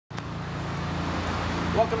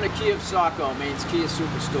Welcome to Kia Optima, Maine's Kia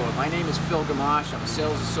Superstore. My name is Phil Gamache. I'm a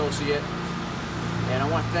sales associate, and I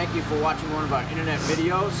want to thank you for watching one of our internet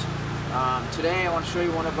videos. Today I want to show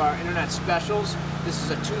you one of our internet specials. This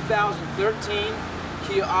is a 2013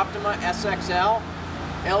 Kia Optima SXL.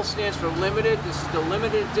 L stands for limited. This is the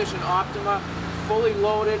limited edition Optima, fully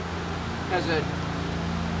loaded, has a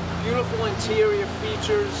beautiful interior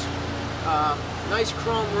features, nice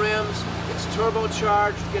chrome rims, it's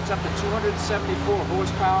turbocharged, gets up to 274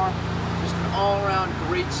 horsepower, just an all-around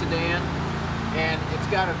great sedan, and it's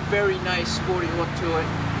got a very nice sporty look to it.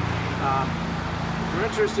 If you're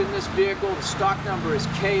interested in this vehicle, the stock number is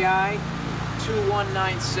KI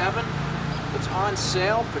 2197. It's on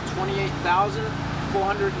sale for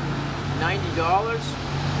 $28,490,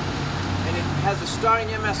 and it has a starting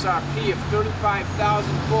MSRP of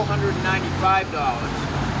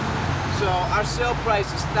 $35,495. So our sale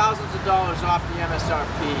price is thousands of dollars off the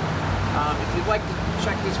MSRP. If you'd like to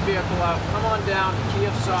check this vehicle out, come on down to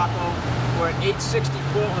Kia Optima. We're at 860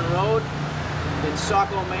 Portland Road in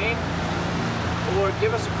Saco, Maine. Or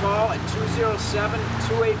give us a call at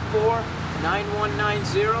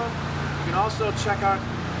 207-284-9190. You can also check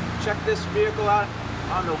this vehicle out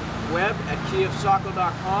on the web at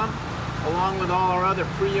kiaoptima.com, along with all our other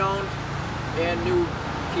pre-owned and new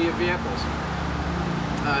Kia vehicles.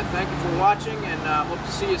 Thank you for watching, and hope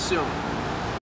to see you soon.